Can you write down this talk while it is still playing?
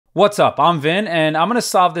What's up? I'm Vin, and I'm going to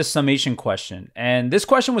solve this summation question. And this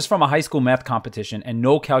question was from a high school math competition, and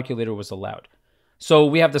no calculator was allowed. So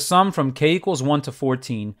we have the sum from k equals 1 to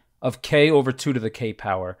 14 of k over 2 to the k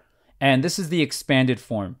power. And this is the expanded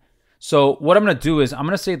form. So what I'm going to do is I'm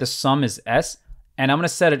going to say the sum is s, and I'm going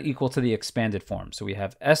to set it equal to the expanded form. So we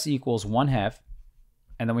have s equals 1/2,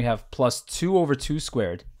 and then we have plus 2 over 2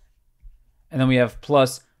 squared. And then we have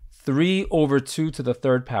plus 3 over 2 to the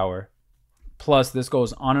third power. Plus, this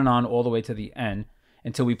goes on and on all the way to the end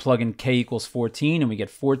until we plug in k equals 14, and we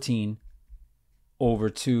get 14 over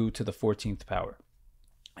 2 to the 14th power.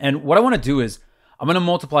 And what I want to do is I'm going to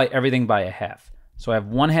multiply everything by a half. So I have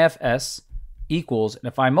 1/2 s equals, and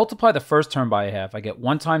if I multiply the first term by a half, I get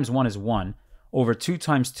 1 times 1 is 1 over 2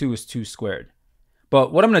 times 2 is 2 squared.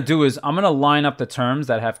 But what I'm going to do is I'm going to line up the terms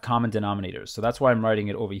that have common denominators. So that's why I'm writing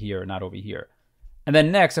it over here, not over here. And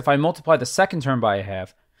then next, if I multiply the second term by a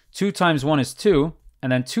half, 2 times 1 is 2,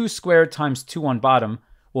 and then 2 squared times 2 on bottom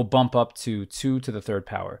will bump up to 2 to the third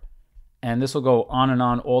power. And this will go on and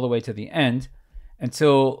on all the way to the end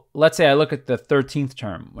until, let's say I look at the 13th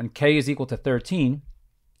term. When k is equal to 13,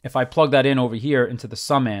 if I plug that in over here into the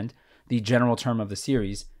summand, the general term of the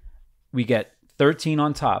series, we get 13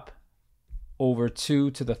 on top over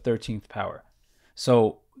 2 to the 13th power.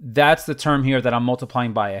 So that's the term here that I'm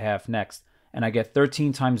multiplying by a half next. And I get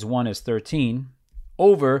 13 times 1 is 13.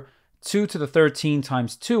 Over 2 to the 13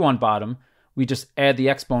 times 2 on bottom, we just add the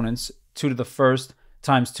exponents. 2 to the first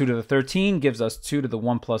times 2 to the 13 gives us 2 to the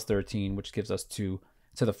 1 plus 13, which gives us 2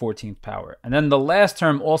 to the 14th power. And then the last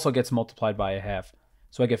term also gets multiplied by a half.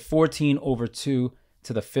 So I get 14 over 2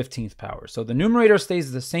 to the 15th power. So the numerator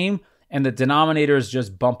stays the same and the denominators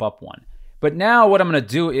just bump up 1. But now what I'm going to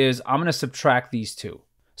do is I'm going to subtract these two.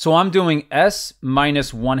 So I'm doing s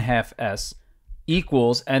minus 1/2 s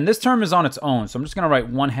equals, and this term is on its own, so I'm just going to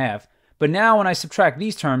write 1/2. But now when I subtract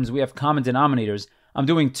these terms, we have common denominators. I'm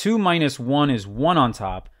doing 2 minus 1 is 1 on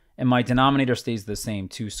top, and my denominator stays the same,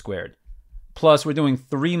 2 squared. Plus, we're doing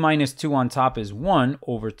 3 minus 2 on top is 1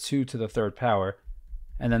 over 2 to the third power.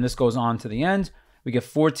 And then this goes on to the end. We get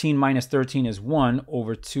 14 minus 13 is 1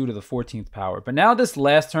 over 2 to the 14th power. But now this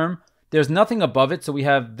last term, there's nothing above it, so we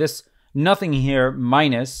have this nothing here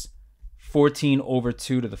minus 14 over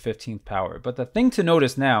 2 to the 15th power. But the thing to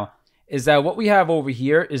notice now is that what we have over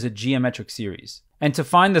here is a geometric series. And to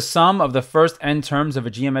find the sum of the first n terms of a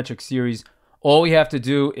geometric series, all we have to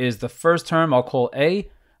do is the first term I'll call a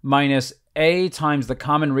minus a times the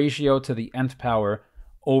common ratio to the nth power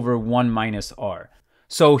over 1 minus r.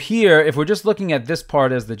 So here, if we're just looking at this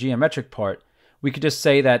part as the geometric part, we could just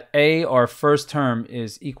say that a, our first term,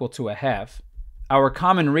 is equal to a half. Our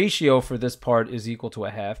common ratio for this part is equal to a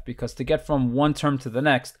half because to get from one term to the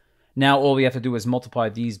next, now all we have to do is multiply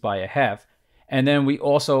these by a half. And then we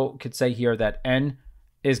also could say here that n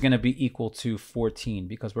is going to be equal to 14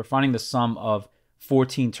 because we're finding the sum of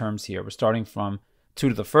 14 terms here. We're starting from 2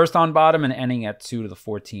 to the first on bottom and ending at 2 to the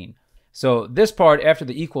 14. So this part after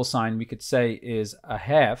the equal sign we could say is a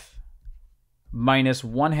half minus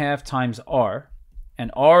 1/2 times r.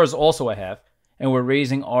 And r is also a half. And we're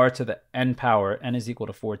raising r to the n power, n is equal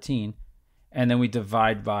to 14. And then we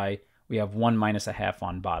divide by, we have 1 minus a half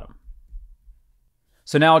on bottom.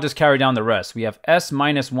 So now I'll just carry down the rest. We have s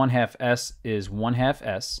minus 1/2 s is 1/2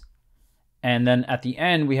 s. And then at the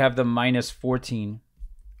end, we have the minus 14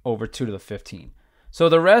 over 2 to the 15. So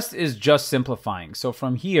the rest is just simplifying. So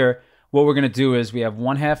from here, what we're going to do is we have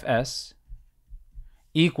 1/2 s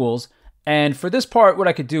equals, and for this part, what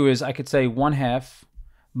I could do is I could say 1/2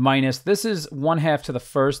 minus, this is 1/2 to the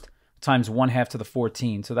first times 1/2 to the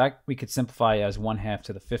 14. So that we could simplify as 1/2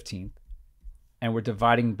 to the 15th. And we're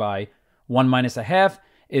dividing by 1 minus a half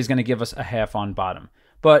is going to give us a half on bottom.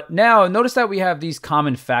 But now notice that we have these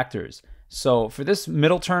common factors. So for this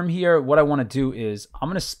middle term here, what I want to do is I'm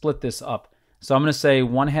going to split this up. So I'm going to say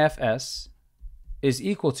 1/2 s is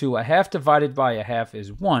equal to a half divided by a half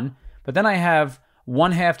is 1. But then I have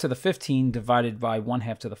 1/2 to the 15 divided by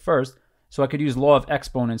 1/2 to the first. So I could use law of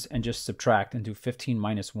exponents and just subtract and do 15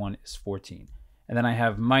 minus 1 is 14. And then I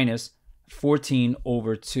have minus 14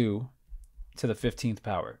 over 2 to the 15th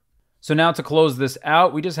power. So now to close this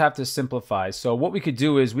out, we just have to simplify. So what we could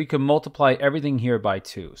do is we could multiply everything here by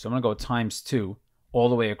 2. So I'm going to go times 2 all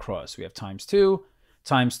the way across. We have times 2,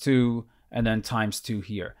 and then times 2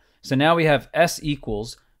 here. So now we have s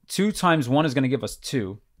equals 2 times 1 is going to give us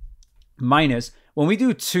 2 minus, when we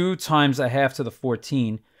do 2 times a half to the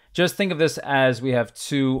 14, just think of this as we have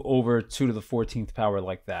 2 over 2 to the 14th power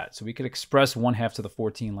like that. So we could express 1/2 to the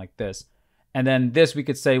 14 like this. And then this we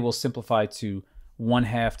could say will simplify to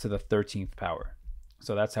 1/2 to the 13th power.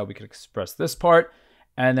 So that's how we could express this part.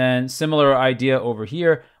 And then similar idea over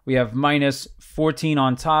here. We have minus 14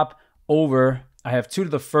 on top over, I have 2 to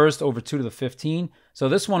the first over 2 to the 15. So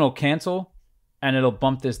this one will cancel, and it'll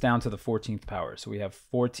bump this down to the 14th power. So we have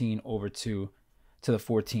 14 over 2 to the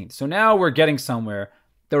 14th. So now we're getting somewhere.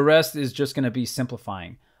 The rest is just going to be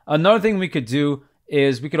simplifying. Another thing we could do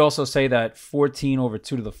is we could also say that 14 over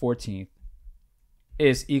 2 to the 14th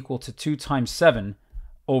is equal to 2 times 7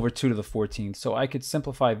 over 2 to the 14th. So I could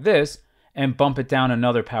simplify this and bump it down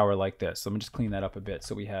another power like this. So let me just clean that up a bit.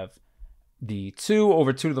 So we have the 2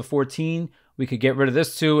 over 2 to the 14. We could get rid of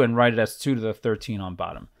this 2 and write it as 2 to the 13 on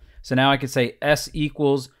bottom. So now I could say S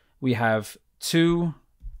equals, we have 2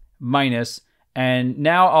 minus, and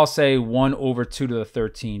now I'll say 1 over 2 to the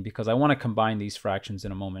 13 because I want to combine these fractions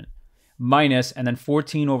in a moment. Minus, and then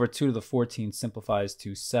 14 over 2 to the 14 simplifies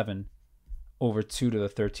to 7 over 2 to the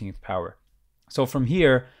 13th power. So from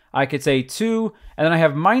here, I could say 2, and then I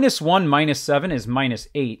have minus 1 minus 7 is minus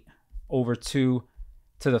 8 over 2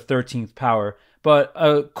 to the 13th power. But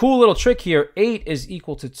a cool little trick here, 8 is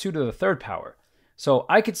equal to 2 to the 3rd power. So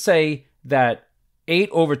I could say that 8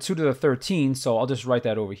 over 2 to the 13, so I'll just write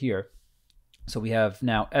that over here. So we have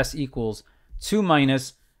now S equals 2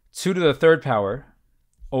 minus 2 to the 3rd power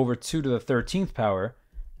over 2 to the 13th power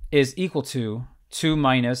is equal to 2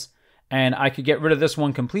 minus, and I could get rid of this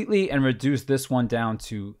one completely and reduce this one down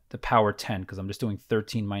to the power 10 because I'm just doing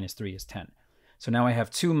 13 minus 3 is 10. So now I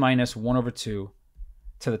have 2 minus 1 over 2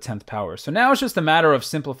 to the 10th power. So now it's just a matter of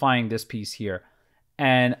simplifying this piece here.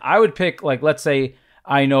 And I would pick, like, let's say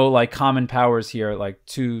I know like common powers here, like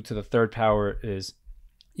 2 to the 3rd power is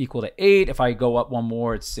equal to 8. If I go up one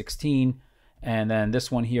more, it's 16. And then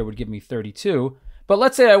this one here would give me 32. But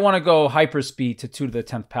let's say I want to go hyperspeed to 2 to the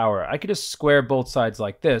 10th power. I could just square both sides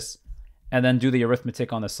like this and then do the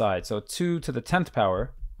arithmetic on the side. So 2 to the 10th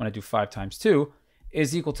power, when I do 5 times 2,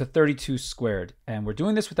 is equal to 32 squared. And we're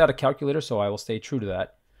doing this without a calculator, so I will stay true to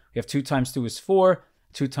that. We have 2 times 2 is 4,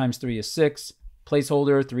 2 times 3 is 6,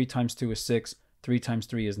 placeholder, 3 times 2 is 6, 3 times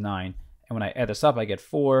 3 is 9. And when I add this up, I get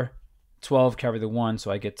 4, 12, carry the 1,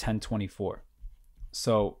 so I get 1024.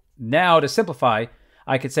 So now to simplify,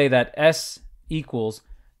 I could say that S equals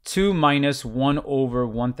 2 minus 1 over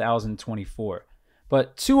 1024.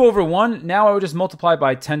 But 2 over 1, now I would just multiply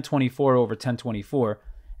by 1024 over 1024,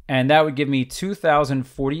 and that would give me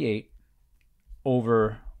 2048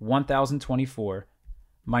 over 1024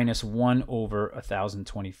 minus 1 over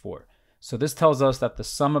 1024. So this tells us that the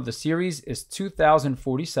sum of the series is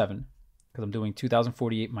 2047, because I'm doing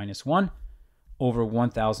 2048 minus 1 over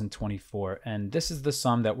 1024, and this is the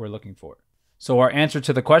sum that we're looking for. So our answer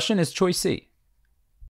to the question is choice C.